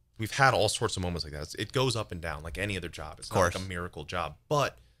we've had all sorts of moments like that. It goes up and down like any other job. It's not like a miracle job,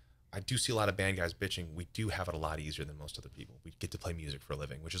 but I do see a lot of band guys bitching. We do have it a lot easier than most other people. We get to play music for a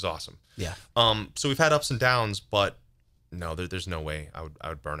living, which is awesome. Yeah. So we've had ups and downs, but no, there's no way I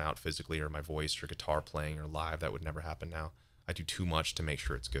would burn out physically, or my voice or guitar playing or live. That would never happen now. I do too much to make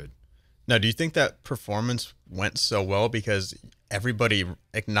sure it's good. Now, do you think that performance went so well because everybody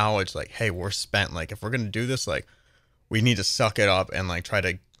acknowledged like, hey, we're spent. Like, if we're going to do this, like, we need to suck it up and like try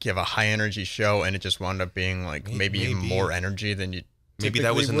to give a high energy show, and it just wound up being like maybe even more energy than you Maybe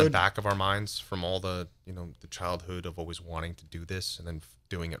that was in the would. back of our minds from all the, the childhood of always wanting to do this and then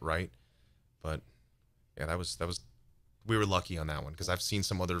doing it right. But yeah, that was we were lucky on that one, because I've seen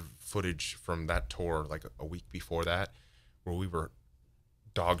some other footage from that tour like a week before that where we were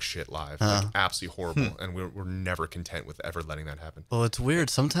dog shit live, like absolutely horrible, and we're never content with ever letting that happen. Well, it's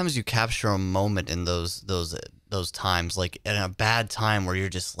weird. Sometimes you capture a moment in those times, like in a bad time where you're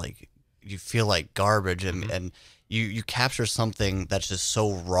just like, you feel like garbage, and you capture something that's just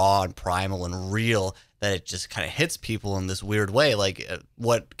so raw and primal and real that it just kind of hits people in this weird way. Like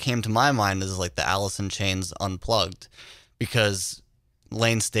what came to my mind is like the Alice in Chains Unplugged, because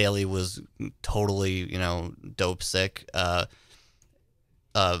Lane Staley was totally, dope sick.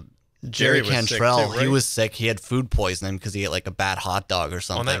 Jerry was sick Cantrell, too, right? he was sick. He had food poisoning because he ate like a bad hot dog or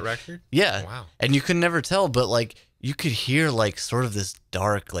something. On that record? Yeah. Wow. And you could never tell, but like you could hear like sort of this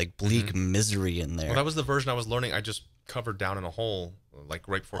dark, like bleak misery in there. Well, that was the version I was learning. I just covered Down in a Hole like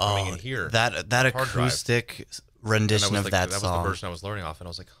right before coming in here. That hard drive. acoustic rendition of that was song. the version I was learning off, and I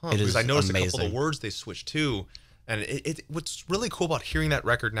was like, huh. It Because is I noticed a couple of amazing. the words they switched to, and it what's really cool about hearing that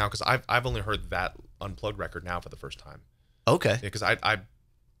record now, because I've only heard that Unplugged record now for the first time. Okay. Yeah, because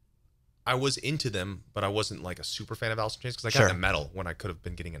I was into them, but I wasn't like a super fan of Alice in Chains, because I got Sure. into metal when I could have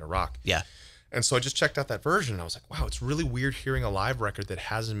been getting into rock. Yeah. And so I just checked out that version, and I was like, wow, it's really weird hearing a live record that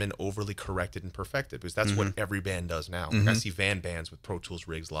hasn't been overly corrected and perfected, because that's what every band does now. Like I see bands with Pro Tools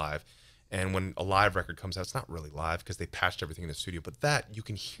rigs live, and when a live record comes out, it's not really live because they patched everything in the studio, but that, you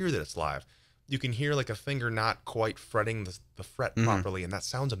can hear that it's live. You can hear like a finger not quite fretting the fret properly, and that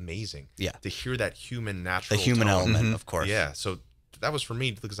sounds amazing. Yeah. To hear that human The natural human tone. element, of course. Yeah, so that was for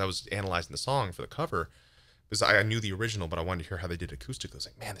me, because I was analyzing the song for the cover, because I knew the original, but I wanted to hear how they did acoustic. I was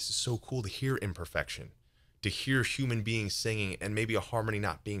like, man, this is so cool to hear imperfection, to hear human beings singing, and maybe a harmony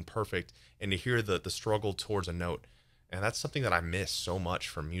not being perfect, and to hear the struggle towards a note. And that's something that I miss so much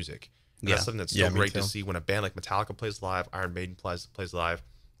from music. And Yeah. that's something that's Yeah, so me great to too. see when a band like Metallica plays live, Iron Maiden plays live.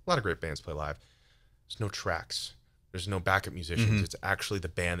 A lot of great bands play live. There's no tracks. There's no backup musicians. It's actually the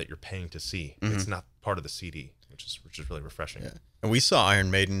band that you're paying to see. It's not part of the CD, which is really refreshing. Yeah. And we saw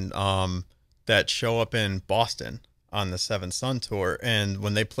Iron Maiden that show up in Boston on the Seven Sun tour, and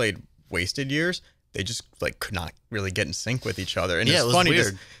when they played Wasted Years, they just like could not really get in sync with each other. And Yeah, it's it was funny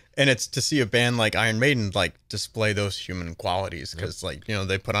weird. and it's to see a band like Iron Maiden like display those human qualities, because like, you know,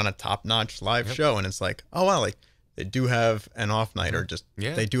 they put on a top-notch live show, and it's like, oh wow, like they do have an off night, or just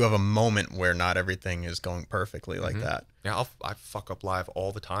they do have a moment where not everything is going perfectly like that. Yeah, I fuck up live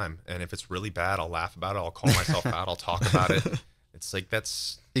all the time, and if it's really bad, I'll laugh about it. I'll call myself out. I'll talk about it. It's like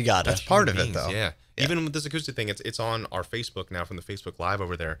You got That's it. part of beings, it though. Yeah. Even with this acoustic thing, it's on our Facebook now from the Facebook Live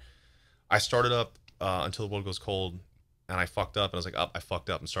over there. I started up Until the World Goes Cold, and I fucked up, and I was like, I fucked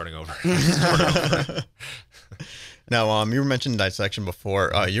up. I'm starting over. Now, you were mentioning Dissection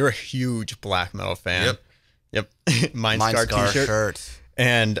before. You're a huge black metal fan. Yep. Mind Scar t-shirt. shirt.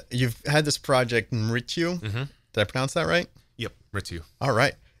 And you've had this project, Mrityu. Did I pronounce that right? Yep, Ritsu. All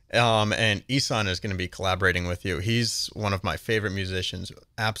right. And Isan is going to be collaborating with you. He's one of my favorite musicians.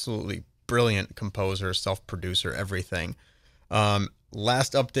 Absolutely brilliant composer, self-producer, everything.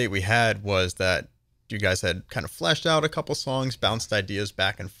 Last update we had was that you guys had kind of fleshed out a couple songs, bounced ideas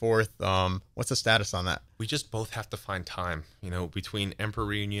back and forth. What's the status on that? We just both have to find time, between Emperor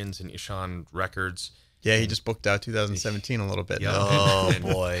Reunions and Ishan Records. Yeah, he just booked out 2017 a little bit. Yeah, Oh, and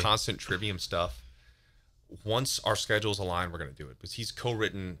boy. Constant Trivium stuff. Once our schedules align, we're going to do it, because he's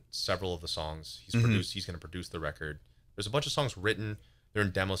co-written several of the songs. He's produced. He's going to produce the record. There's a bunch of songs written. They're in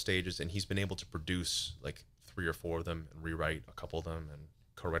demo stages, and he's been able to produce like 3 or 4 of them and rewrite a couple of them and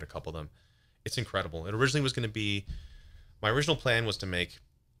co-write a couple of them. It's incredible. It originally was going to be, my original plan was to make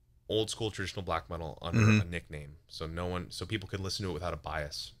old school traditional black metal under a nickname, so people could listen to it without a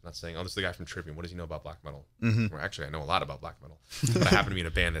bias. I'm not saying, oh, this is the guy from Trivium, what does he know about black metal? Well, actually, I know a lot about black metal, but I happen to be in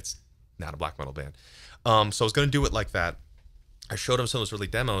a band that's not a black metal band. So I was going to do it like that. I showed him some of those early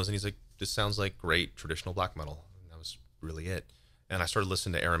demos, and he's like, this sounds like great traditional black metal. And that was really it. And I started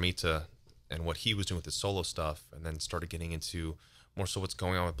listening to Aramita and what he was doing with his solo stuff, and then started getting into more so what's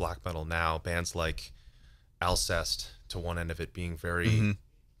going on with black metal now. Bands like Alcest, to one end of it, being very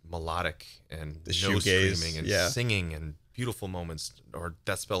melodic and The no shoegaze, screaming and yeah. singing and beautiful moments, or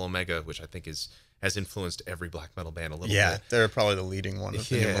Deathspell Omega, which I think has influenced every black metal band a little Yeah, bit. they're probably the leading one of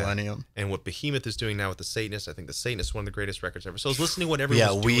the new millennium. And what Behemoth is doing now with the Satanists, I think the Satanists is one of the greatest records ever. So I was listening to what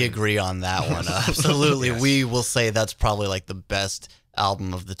everyone's doing. We agree on that one. Absolutely. Yes. We will say that's probably like the best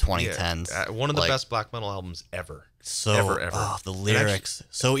album of the 2010s. Yeah, one of the Like, best black metal albums ever. So, ever. Oh, the lyrics.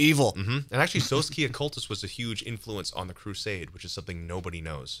 So evil. And actually, Soski Occultus was a huge influence on the Crusade, which is something nobody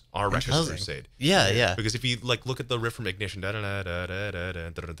knows. Our record's Crusade. Yeah. Because if you look at the riff from Ignition,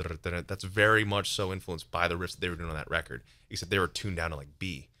 that's very much so influenced by the riffs that they were doing on that record, except they were tuned down to like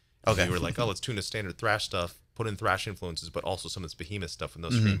B. Okay. You were like, oh, let's tune to standard thrash stuff, put in thrash influences, but also some of this Behemoth stuff and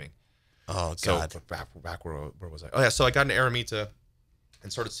no screaming. Oh, So God. back where was I? Oh yeah, so I got into Aramita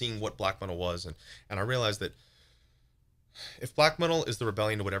and started seeing what black metal was, and I realized that if black metal is the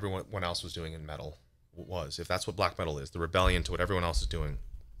rebellion to what everyone else was doing in metal, if that's what black metal is, the rebellion to what everyone else is doing,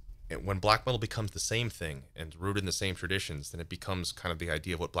 and when black metal becomes the same thing and rooted in the same traditions, then it becomes kind of the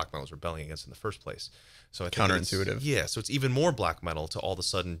idea of what black metal is rebelling against in the first place. So I think Counterintuitive. so it's even more black metal to all of a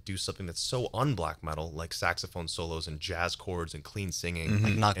sudden do something that's so un-black metal, like saxophone solos and jazz chords and clean singing,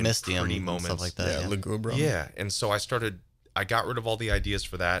 Like Knock and Mystium pretty and moments. stuff like that. Yeah, Lugubrum. Yeah, and so I got rid of all the ideas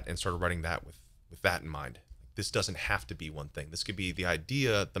for that and started writing that with that in mind. This doesn't have to be one thing. This could be the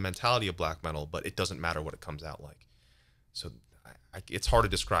idea, the mentality of black metal, but it doesn't matter what it comes out like. So it's hard to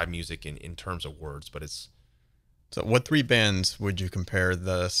describe music in terms of words, but it's... So what 3 bands would you compare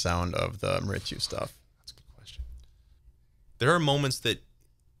the sound of the Mrityu stuff? That's a good question. There are moments that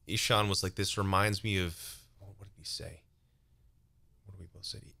Ishan was like, this reminds me of... What did he say? What did we both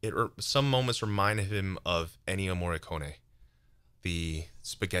say? Some moments reminded him of Ennio Morricone, the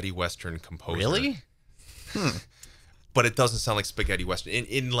spaghetti western composer. Really? But it doesn't sound like spaghetti western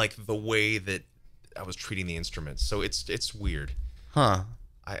in like the way that I was treating the instruments. So it's weird. Huh.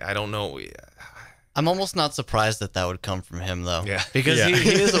 I don't know. I'm almost not surprised that would come from him, though. Yeah. Because Yeah.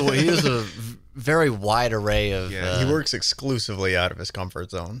 he is a very wide array of... Yeah. He works exclusively out of his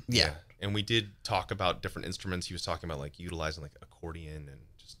comfort zone. Yeah. And we did talk about different instruments. He was talking about like utilizing like accordion and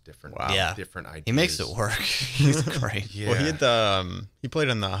just different Yeah. different ideas. He makes it work. He's great. Yeah. Well, he had he played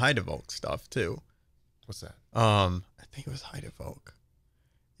on the Heidevolk stuff too. What's that? I think it was Heidevolk.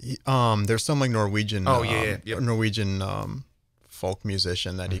 There's some like Norwegian Yep. Norwegian folk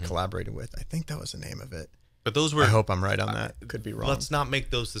musician that he collaborated with. I think that was the name of it. But those were. I hope I'm right on that. Could be wrong. Let's not make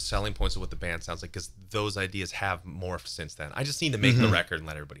those the selling points of what the band sounds like, because those ideas have morphed since then. I just need to make the record and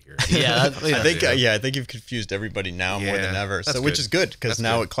let everybody hear it. Yeah, I think you've confused everybody now more than ever. So, which good. is good, because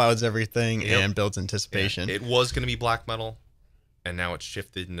now good. it clouds everything Yep. and builds anticipation. It was going to be black metal, and now it's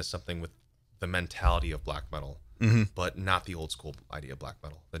shifted into something with the mentality of black metal, but not the old school idea of black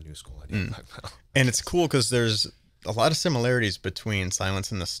metal, the new school idea of black metal. And it's cool because there's a lot of similarities between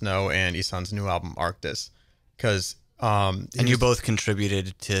Silence in the Snow and Isan's new album Arctis, because and you both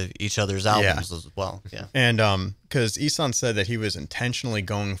contributed to each other's albums as well. Yeah. And because Isan said that he was intentionally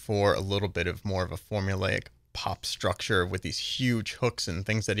going for a little bit of more of a formulaic pop structure with these huge hooks and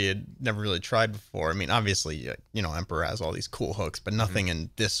things that he had never really tried before. I mean, obviously, Emperor has all these cool hooks, but nothing in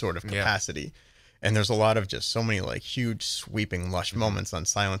this sort of capacity. And there's a lot of just so many like huge sweeping lush moments on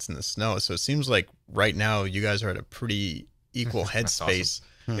Silence in the Snow. So it seems like right now you guys are at a pretty equal headspace.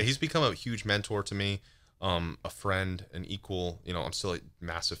 Awesome. Yeah, he's become a huge mentor to me, a friend, an equal. I'm still a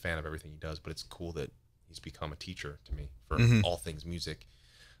massive fan of everything he does, but it's cool that he's become a teacher to me for all things music.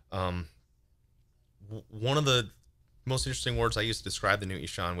 One of the most interesting words I used to describe the new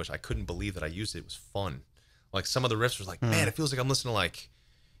Isan, which I couldn't believe that I used it, was fun. Like some of the riffs was like, man, it feels like I'm listening to like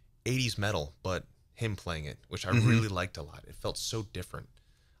 80s metal, but him playing it, which I really liked a lot. It felt so different.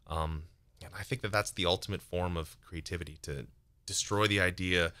 And I think that that's the ultimate form of creativity, to destroy the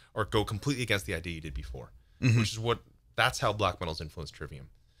idea or go completely against the idea you did before, which is that's how black metal's influenced Trivium.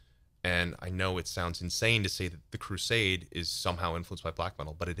 And I know it sounds insane to say that the Crusade is somehow influenced by black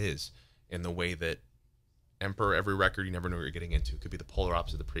metal, but it is, in the way that Emperor, every record, you never know what you're getting into. It could be the polar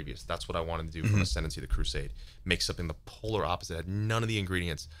opposite of the previous. That's what I wanted to do from Ascendancy to Crusade. Make something the polar opposite. Had none of the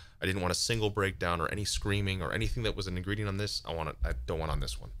ingredients. I didn't want a single breakdown or any screaming or anything that was an ingredient on this. I don't want on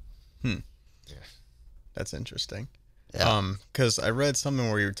this one. Yeah. That's interesting. Yeah. Because I read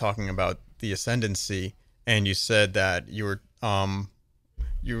something where you were talking about the Ascendancy, and you said that you were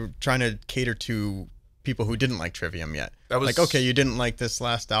trying to cater to people who didn't like Trivium yet. That was like, okay, you didn't like this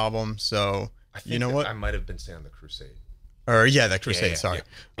last album, so I think you know what? I might have been saying on the Crusade. Or that Crusade. Yeah, sorry.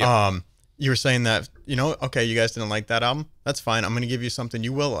 yeah. You were saying that okay, you guys didn't like that album. That's fine. I'm going to give you something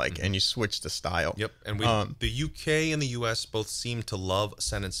you will like, and you switched the style. Yep. And the UK and the US both seemed to love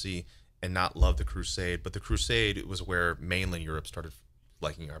Ascendancy and not love the Crusade, but the Crusade was where mainland Europe started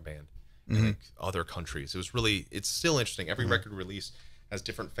liking our band, and like other countries. It's still interesting. Every record release has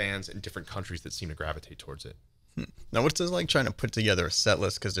different fans in different countries that seem to gravitate towards it. Now, what's it like trying to put together a set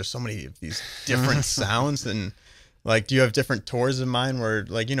list? Because there's so many of these different sounds, and like, do you have different tours in mind where,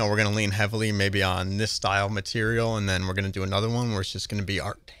 like, we're going to lean heavily maybe on this style material, and then we're going to do another one where it's just going to be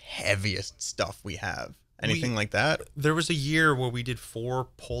our heaviest stuff we have? Anything like that? There was a year where we did 4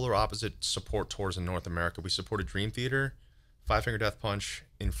 polar opposite support tours in North America. We supported Dream Theater, Five Finger Death Punch,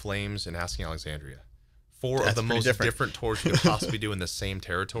 In Flames, and Asking Alexandria. 4 of the most different tours you could possibly do in the same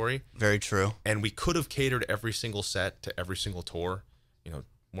territory. Very true. And we could have catered every single set to every single tour.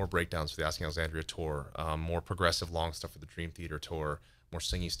 More breakdowns for the Asking Alexandria tour, more progressive long stuff for the Dream Theater tour, more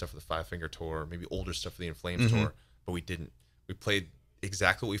singy stuff for the Five Finger tour, maybe older stuff for the In Flames tour. But we didn't. We played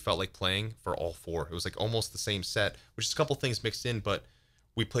exactly what we felt like playing for all 4. It was like almost the same set, which is a couple things mixed in, but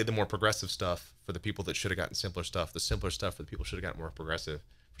we played the more progressive stuff for the people that should have gotten simpler stuff, the simpler stuff for the people who should have gotten more progressive.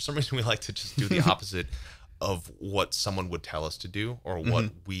 For some reason, we like to just do the opposite of what someone would tell us to do or what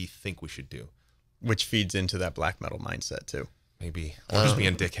we think we should do. Which feeds into that black metal mindset, too. Maybe. Or just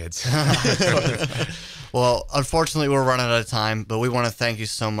being dickheads. Well, unfortunately, we're running out of time, but we want to thank you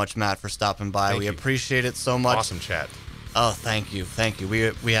so much, Matt, for stopping by. Thank we you. appreciate it so much. Awesome chat. Oh, thank you. Thank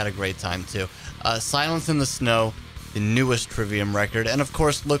you. We had a great time, too. Silence in the Snow, the newest Trivium record, and, of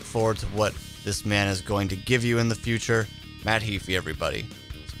course, look forward to what this man is going to give you in the future. Matt Heafy, everybody.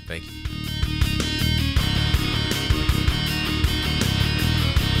 Thank you.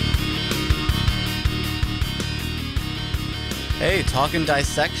 Hey, Talking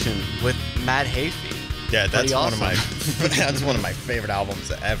Dissection with Matt Heafy. Yeah, that's awesome. That's one of my favorite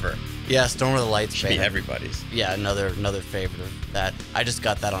albums ever. Yeah, Storm of the Lights. Should be everybody's. Yeah, another favorite of that. I just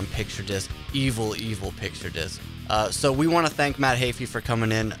got that on picture disc. Evil picture disc. So we want to thank Matt Heafy for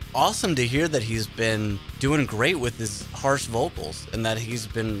coming in. Awesome to hear that he's been doing great with his harsh vocals and that he's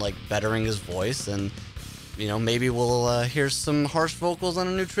been like bettering his voice, and maybe we'll hear some harsh vocals on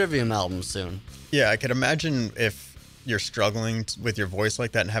a new Trivium album soon. Yeah, I could imagine if you're struggling with your voice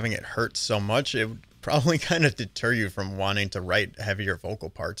like that and having it hurt so much, it would probably kind of deter you from wanting to write heavier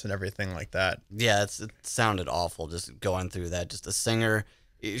vocal parts and everything like that. Yeah, it sounded awful just going through that. Just a singer,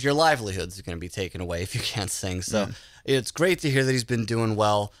 your livelihood's going to be taken away if you can't sing. So it's great to hear that he's been doing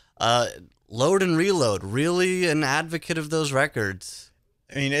well. Load and Reload, really an advocate of those records.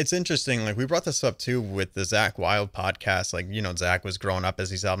 I mean, it's interesting. Like, we brought this up too with the Zach Wild podcast. Like, you know, Zach was growing up as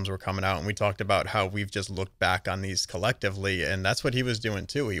these albums were coming out, and we talked about how we've just looked back on these collectively, and that's what he was doing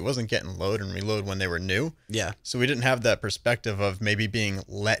too. He wasn't getting load and reload when they were new. Yeah, So we didn't have that perspective of maybe being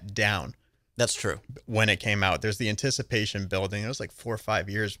let down that's true. when it came out. There's the anticipation building. It was like 4 or 5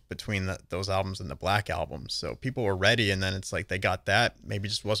 years between those albums and the Black albums. So people were ready, and then it's like they got that. Maybe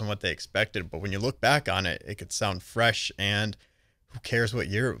just wasn't what they expected. But when you look back on it, it could sound fresh, and who cares what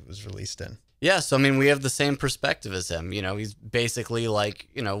year it was released in? Yeah, so I mean, we have the same perspective as him. You know, he's basically like,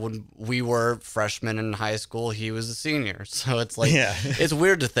 you know, when we were freshmen in high school, he was a senior. So it's like, Yeah. it's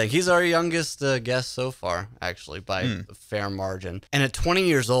weird to think. He's our youngest guest so far, actually, by a fair margin. And at 20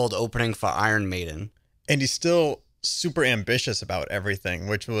 years old, opening for Iron Maiden. And he's still super ambitious about everything,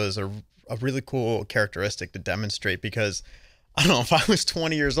 which was a really cool characteristic to demonstrate, because I don't know, if I was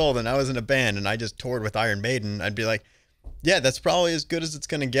 20 years old and I was in a band and I just toured with Iron Maiden, I'd be like, yeah, that's probably as good as it's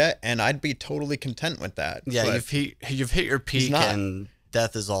going to get, and I'd be totally content with that. Yeah, But you've hit your peak, not. and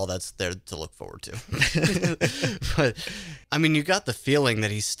death is all that's there to look forward to. But, I mean, you got the feeling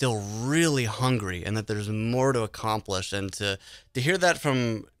that he's still really hungry and that there's more to accomplish. And to hear that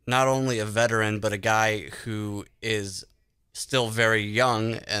from not only a veteran, but a guy who is still very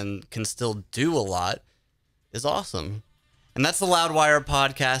young and can still do a lot is awesome. And that's the Loudwire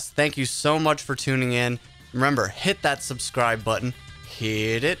podcast. Thank you so much for tuning in. Remember, hit that subscribe button.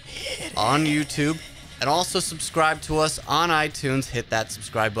 Hit it on YouTube. And also subscribe to us on iTunes. Hit that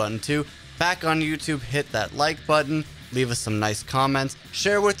subscribe button too. Back on YouTube, hit that like button. Leave us some nice comments.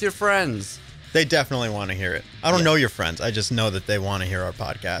 Share with your friends. they definitely want to hear it. I don't know your friends. I just know that they want to hear our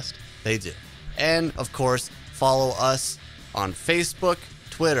podcast. They do. And, of course, follow us on Facebook,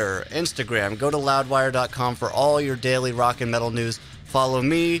 Twitter, Instagram. Go to loudwire.com for all your daily rock and metal news. Follow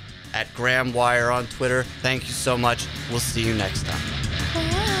me at GrahamWire on Twitter. Thank you so much. We'll see you next time.